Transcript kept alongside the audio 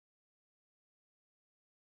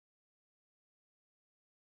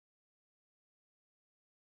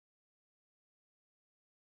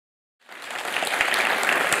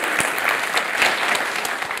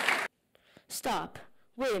Stop.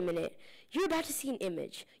 Wait a minute. You're about to see an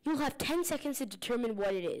image. You'll have 10 seconds to determine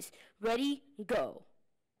what it is. Ready? Go.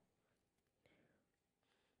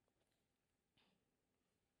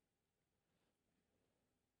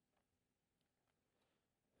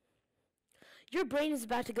 Your brain is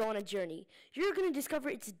about to go on a journey. You're going to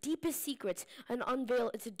discover its deepest secrets and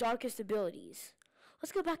unveil its darkest abilities.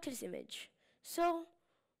 Let's go back to this image. So,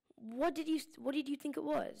 what did you think it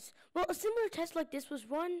was? Well, a similar test like this was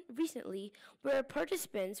run recently where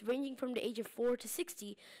participants ranging from the age of 4 to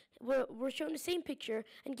 60 were shown the same picture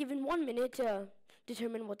and given 1 minute to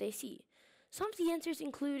determine what they see. Some of the answers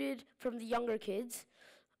included, from the younger kids,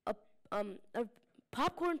 a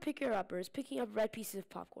popcorn picker-uppers picking up red pieces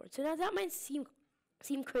of popcorn. So now that might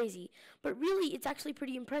seem crazy, but really it's actually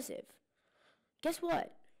pretty impressive. Guess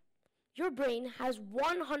what? Your brain has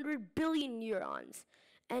 100 billion neurons,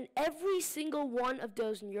 and every single one of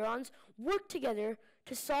those neurons work together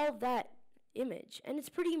to solve that image, and it's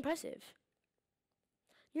pretty impressive.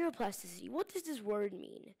 Neuroplasticity. What does this word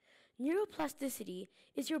mean? Neuroplasticity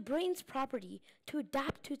is your brain's property to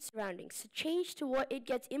adapt to its surroundings, to change to what it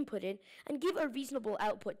gets inputted, and give a reasonable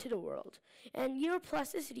output to the world. And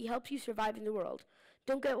neuroplasticity helps you survive in the world.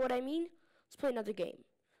 Don't get what I mean? Let's play another game.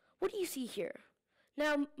 What do you see here?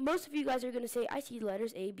 Now, most of you guys are going to say, I see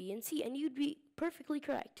letters A, B, and C, and you'd be perfectly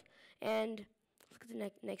correct. And look at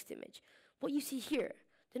the next image. What you see here,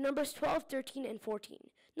 the numbers 12, 13, and 14.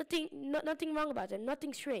 Nothing wrong about them,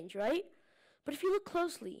 nothing strange, right? But if you look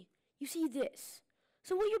closely, you see this.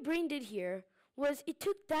 So what your brain did here was it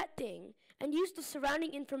took that thing and used the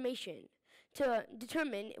surrounding information to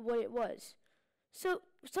determine what it was. So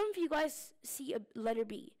some of you guys see a letter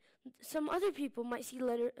B. Some other people might see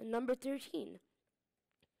number 13.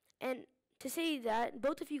 And to say that,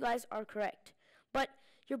 both of you guys are correct. But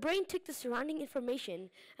your brain took the surrounding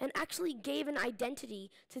information and actually gave an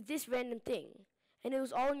identity to this random thing. And it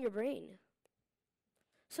was all in your brain.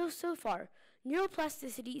 So far,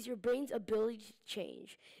 neuroplasticity is your brain's ability to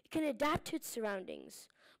change. It can adapt to its surroundings.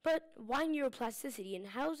 But why neuroplasticity, and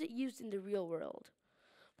how is it used in the real world?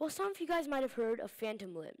 Well, some of you guys might have heard of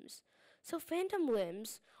phantom limbs. So phantom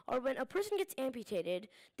limbs are when a person gets amputated,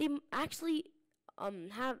 they actually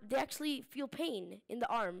feel pain in the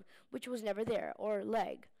arm, which was never there, or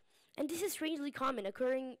leg. And this is strangely common,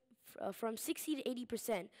 occurring from 60 to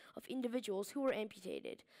 80% of individuals who were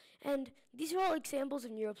amputated. And these are all examples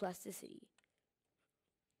of neuroplasticity.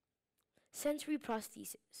 Sensory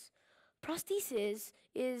prosthesis. Prosthesis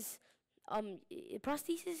is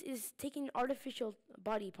taking an artificial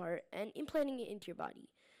body part and implanting it into your body.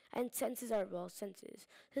 And senses are, well, senses.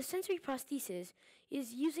 The sensory prosthesis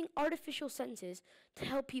is using artificial senses to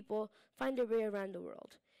help people find their way around the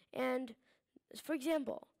world. And, for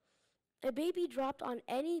example, a baby dropped on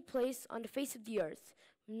any place on the face of the earth,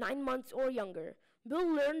 9 months or younger, will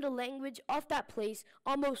learn the language of that place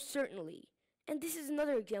almost certainly. And this is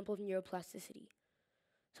another example of neuroplasticity.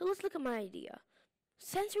 So let's look at my idea.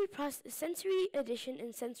 Sensory addition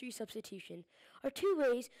and sensory substitution are two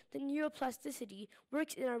ways that neuroplasticity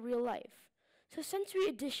works in our real life. So sensory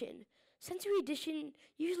addition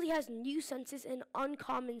usually has new senses and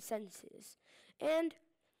uncommon senses. And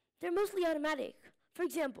they're mostly automatic. For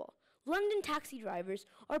example, London taxi drivers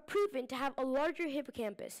are proven to have a larger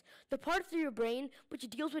hippocampus, the part of your brain which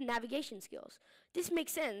deals with navigation skills. This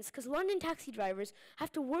makes sense because London taxi drivers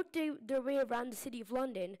have to work their way around the city of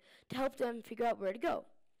London to help them figure out where to go.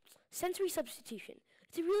 Sensory substitution.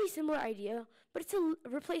 It's a really similar idea, but it's a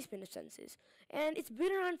replacement of senses. And it's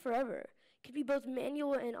been around forever. It can be both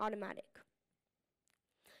manual and automatic.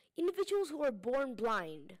 Individuals who are born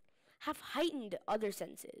blind have heightened other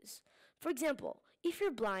senses. For example, if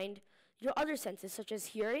you're blind, your other senses, such as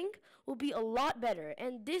hearing, will be a lot better.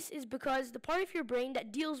 And this is because the part of your brain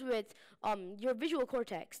that deals with your visual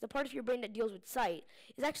cortex, the part of your brain that deals with sight,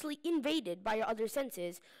 is actually invaded by your other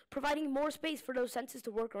senses, providing more space for those senses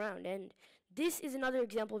to work around. And this is another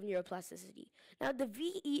example of neuroplasticity. Now, the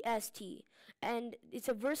VEST, and it's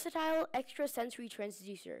a versatile extrasensory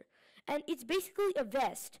transducer. And it's basically a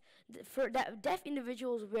vest that deaf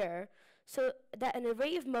individuals wear so that an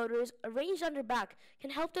array of motors arranged on their back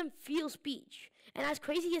can help them feel speech. And as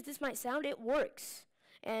crazy as this might sound, it works.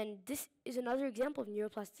 And this is another example of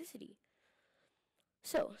neuroplasticity.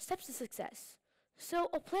 So, steps to success. So,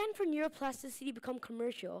 a plan for neuroplasticity to become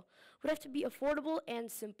commercial would have to be affordable and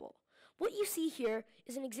simple. What you see here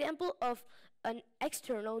is an example of an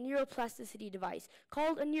external neuroplasticity device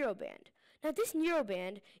called a neuroband. Now, this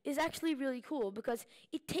neuroband is actually really cool because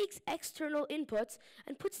it takes external inputs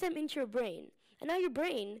and puts them into your brain. And now your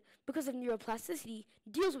brain, because of neuroplasticity,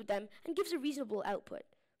 deals with them and gives a reasonable output.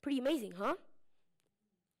 Pretty amazing, huh?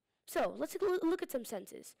 So let's take a look at some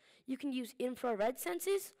senses. You can use infrared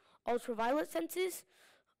senses, ultraviolet senses,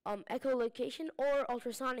 echolocation, or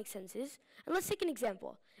ultrasonic senses. And let's take an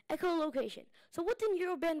example. Echolocation. So what the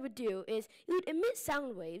neuroband would do is it would emit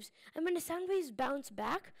sound waves, and when the sound waves bounce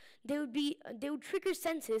back, they would trigger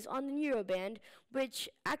senses on the neuroband, which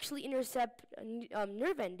actually intercept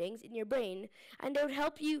nerve endings in your brain, and they would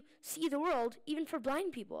help you see the world even for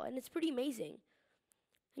blind people, and it's pretty amazing.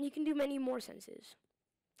 And you can do many more senses.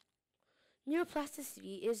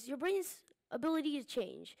 Neuroplasticity is your brain's ability to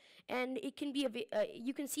change, and it can be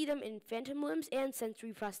you can see them in phantom limbs and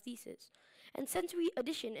sensory prosthesis. And sensory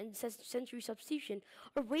addition and sensory substitution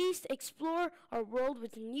are ways to explore our world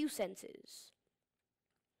with new senses.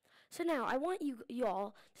 So now I want you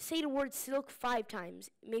all to say the word silk 5 times,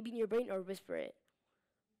 maybe in your brain, or whisper it.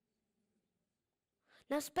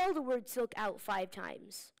 Now spell the word silk out 5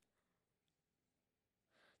 times.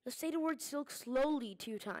 Now say the word silk slowly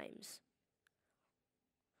 2 times.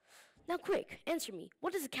 Now quick, answer me.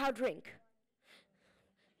 What does a cow drink?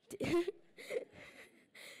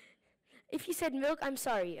 If you said milk, I'm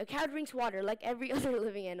sorry. A cow drinks water like every other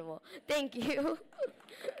living animal. Thank you.